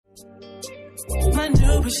My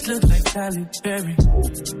new bitch look like Halle Berry,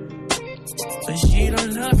 but she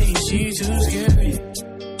don't love me, she too scary.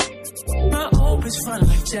 My old bitch fun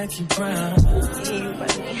like Jackie Brown.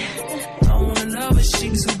 I wanna love her, she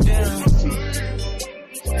too down.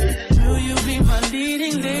 Will you be my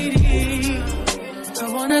leading lady?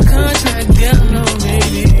 I want a contract, girl, no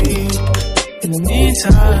baby. In the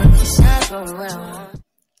meantime,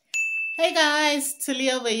 hey guys,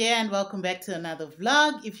 Tilly over here and welcome back to another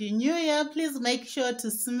vlog. If you're new here, please make sure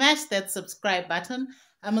to smash that subscribe button.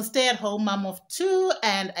 I'm a stay-at-home mom of 2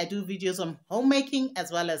 and I do videos on homemaking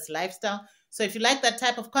as well as lifestyle. So if you like that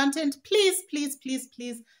type of content, please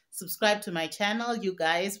subscribe to my channel. You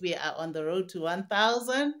guys, we are on the road to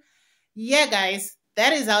 1,000. Yeah guys,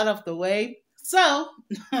 that is out of the way. So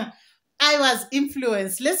I was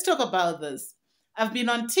influenced. Let's talk about this. I've been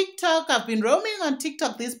on TikTok. I've been roaming on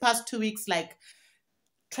TikTok these past 2 weeks, like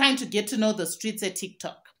trying to get to know the streets at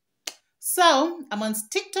TikTok. So I'm on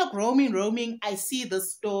TikTok roaming. I see the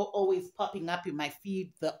store always popping up in my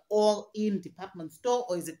feed, the All-In department store,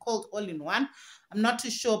 or is it called All-In-One? I'm not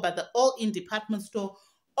too sure, but the All-In department store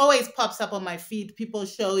always pops up on my feed, people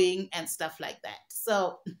showing and stuff like that.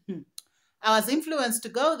 So I was influenced to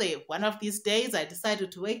go there. One of these days, I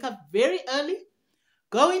decided to wake up very early,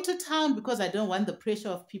 go into town because I don't want the pressure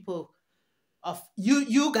of people, of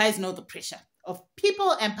you guys know the pressure of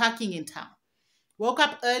people and parking in town. Woke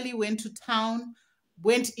up early, went to town,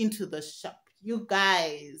 went into the shop. You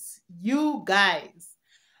guys,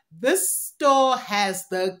 this store has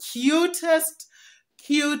the cutest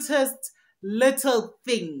little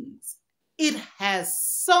things. It has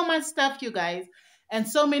so much stuff, you guys, and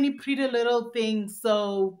so many pretty little things.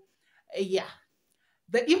 So yeah.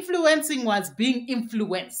 The influencing was being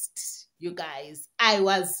influenced, you guys. I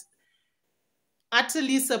was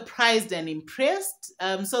utterly surprised and impressed.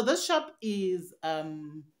 So this shop is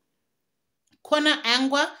Kona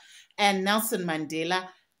Angwa and Nelson Mandela.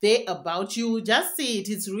 They're about, you just see it.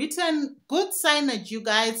 It's written, good signage, you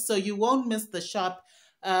guys, so you won't miss the shop.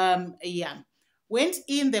 Yeah. Went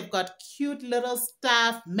in, they've got cute little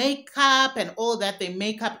stuff, makeup and all that. Their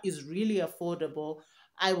makeup is really affordable,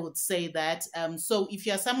 I would say that. So if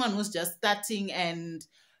you're someone who's just starting and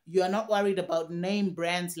you're not worried about name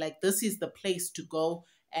brands, like this is the place to go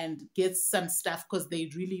and get some stuff because they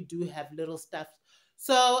really do have little stuff.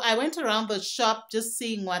 So I went around the shop just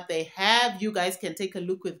seeing what they have. You guys can take a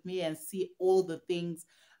look with me and see all the things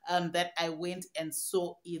that I went and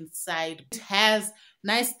saw inside. It has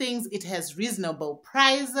nice things. It has reasonable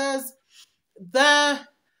prices. The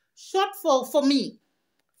shortfall for me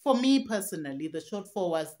personally, the shortfall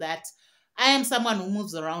was that I am someone who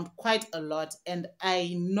moves around quite a lot and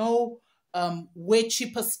I know where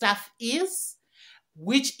cheaper stuff is,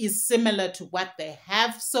 which is similar to what they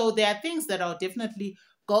have. So there are things that I'll definitely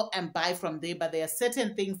go and buy from there, but there are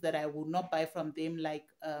certain things that I will not buy from them, like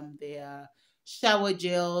their shower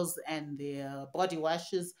gels and their body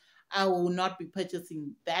washes. I will not be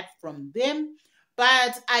purchasing that from them.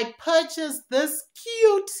 But I purchased this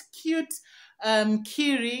cute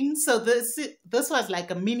key ring. So this was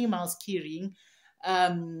like a Minnie Mouse key ring.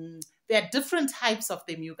 There are different types of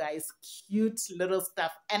them, you guys. Cute little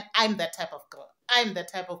stuff. And I'm that type of girl. I'm the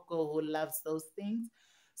type of girl who loves those things.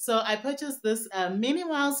 So I purchased this Minnie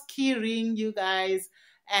Mouse key ring, you guys,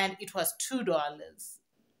 and it was $2.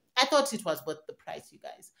 I thought it was worth the price, you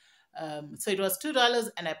guys. So it was $2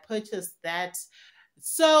 and I purchased that.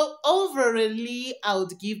 So overall, I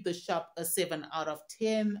would give the shop a 7 out of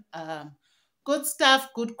 10. Good stuff,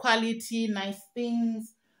 good quality, nice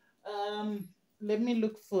things. Let me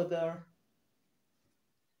look for the...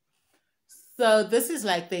 So this is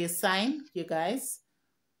like their sign, you guys.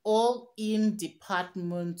 All-In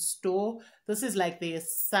department store. This is like their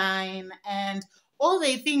sign and all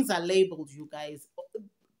their things are labeled, you guys.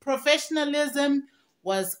 Professionalism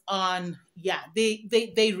was on, yeah,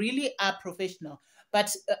 they really are professional.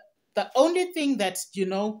 But the only thing that, you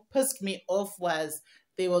know, pissed me off was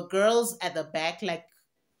there were girls at the back, like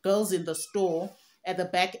girls in the store at the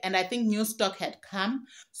back, and I think new stock had come.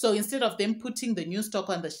 So instead of them putting the new stock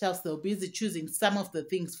on the shelves, they were busy choosing some of the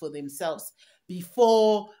things for themselves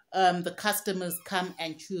before the customers come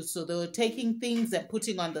and choose. So they were taking things and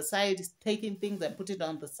putting on the side, taking things and putting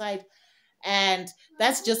on the side. And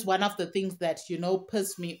that's just one of the things that, you know,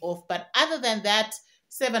 pissed me off. But other than that,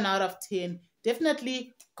 7 out of 10.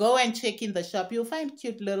 Definitely go and check in the shop. You'll find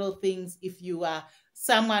cute little things if you are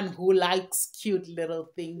someone who likes cute little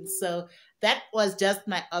things. So that was just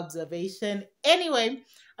my observation. Anyway,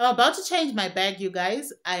 I'm about to change my bag, you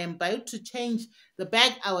guys. I am about to change the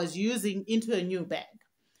bag I was using into a new bag.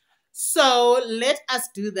 So let us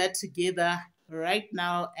do that together right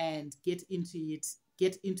now and get into it,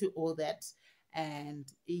 get into all that. And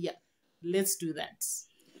yeah, let's do that.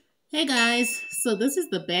 Hey guys, so this is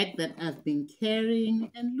the bag that I've been carrying.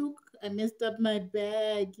 And look, I messed up my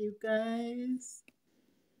bag, you guys.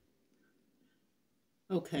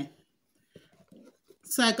 Okay.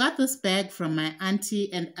 So I got this bag from my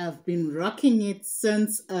auntie and I've been rocking it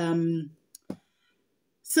since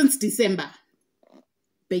December,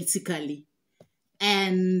 basically.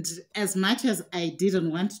 And as much as I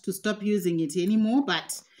didn't want to stop using it anymore,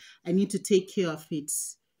 but I need to take care of it.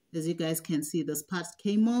 As you guys can see, this part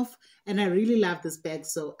came off and I really love this bag,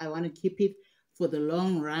 so I want to keep it for the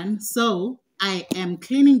long run. So I am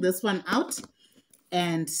cleaning this one out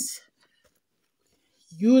and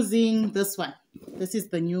using this one. This is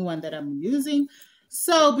the new one that I'm using.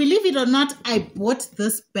 So believe it or not, I bought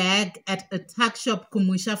this bag at a tuck shop,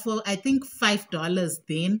 Kumusha, for I think $5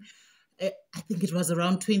 then. I think it was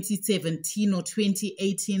around 2017 or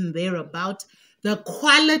 2018, thereabout. The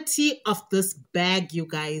quality of this bag, you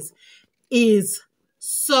guys, is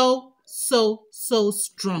so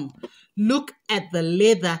strong. Look at the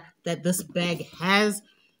leather that this bag has.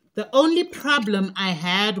 The only problem I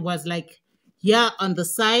had was like here on the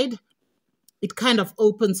side, it kind of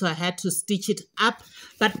opened, so I had to stitch it up.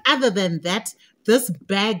 But other than that, this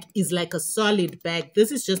bag is like a solid bag.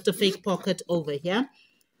 This is just a fake pocket over here.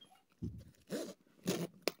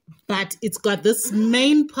 But it's got this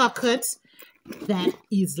main pocket that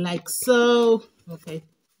is like so. Okay,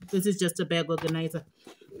 this is just a bag organizer.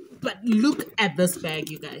 But look at this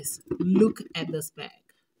bag, you guys. Look at this bag.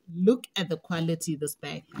 Look at the quality this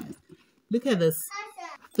bag has. Look at this.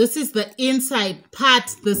 This is the inside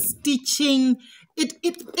part, the stitching.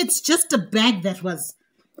 It's just a bag that was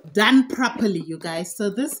done properly, you guys. So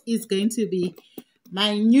this is going to be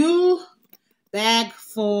my new bag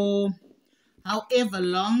for however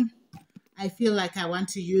long I feel like I want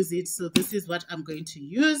to use it. So this is what I'm going to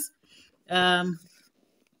use.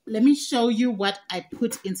 Let me show you what I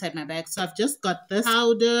put inside my bag. So I've just got this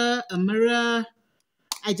powder, a mirror.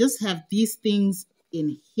 I just have these things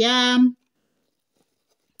in here.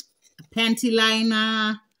 A panty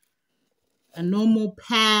liner, a normal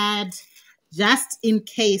pad, just in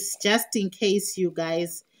case, you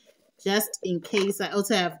guys, just in case. I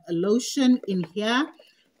also have a lotion in here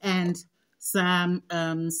and some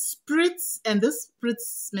spritz, and this spritz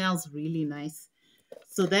smells really nice.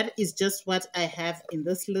 So that is just what I have in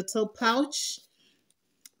this little pouch.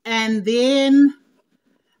 And then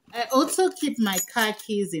I also keep my car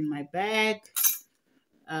keys in my bag.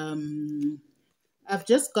 I've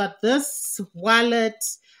just got this wallet.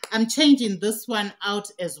 I'm changing this one out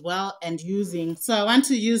as well and using, so I want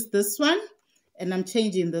to use this one and I'm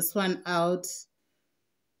changing this one out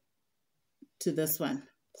to this one.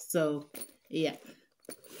 So yeah.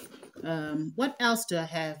 What else do I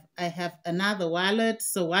have? I have another wallet.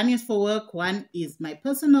 So one is for work, one is my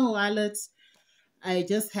personal wallet. I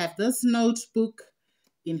just have this notebook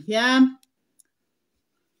in here.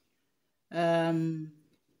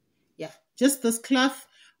 Yeah, just this cloth.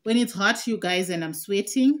 When it's hot, you guys, and I'm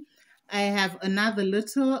sweating, I have another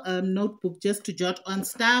little notebook just to jot on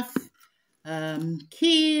stuff.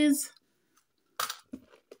 Keys,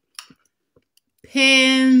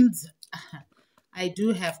 pens. I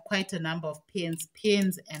do have quite a number of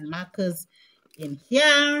pens and markers in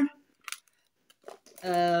here.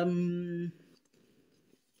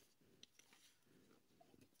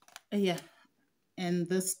 Yeah, and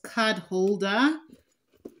this card holder.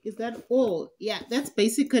 Is that all? Yeah, that's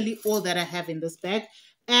basically all that I have in this bag.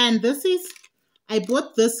 And this is, I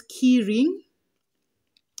bought this key ring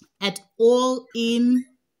at All In.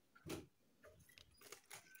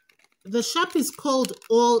 The shop is called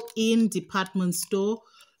All In Department Store.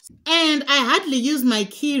 And I hardly use my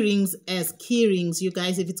key rings as key rings, you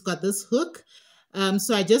guys, if it's got this hook.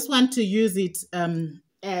 So I just want to use it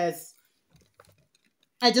as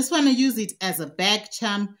a bag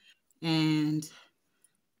charm. And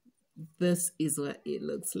this is what it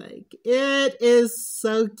looks like. It is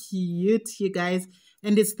so cute, you guys.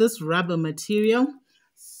 And it's this rubber material.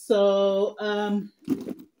 So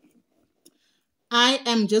I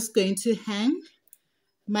am just going to hang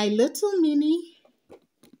my little mini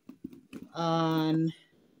on.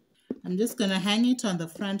 I'm just going to hang it on the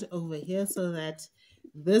front over here so that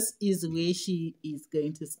this is where she is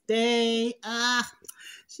going to stay. Ah,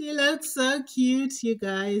 she looks so cute, you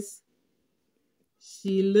guys.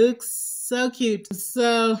 She looks so cute.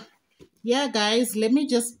 So, yeah, guys, let me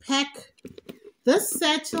just pack this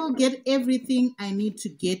satchel, get everything I need to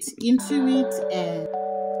get into it. And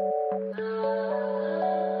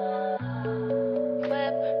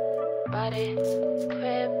whip, body,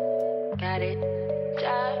 crib, got it.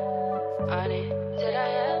 Drive on it. Did I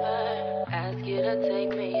ever ask you to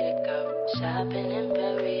take me to go shopping in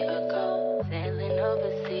Paris or go sailing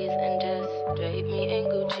overseas and just drape me in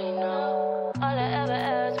Gucci? No. All I ever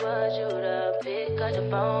asked was you to pick up the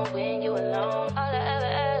phone when you alone. All I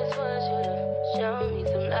ever asked was you to show me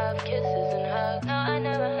some love, kisses and hugs. No, I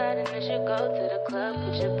never had an issue. Go to the club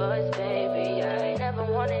with your boys, baby. I never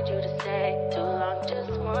wanted you to stay too long.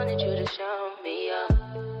 Just wanted you to show me up.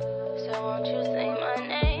 So won't you say my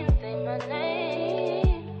name? Say my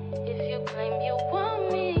name. If you claim you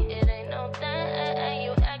want me, it ain't no thing.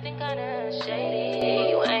 You acting kinda shady.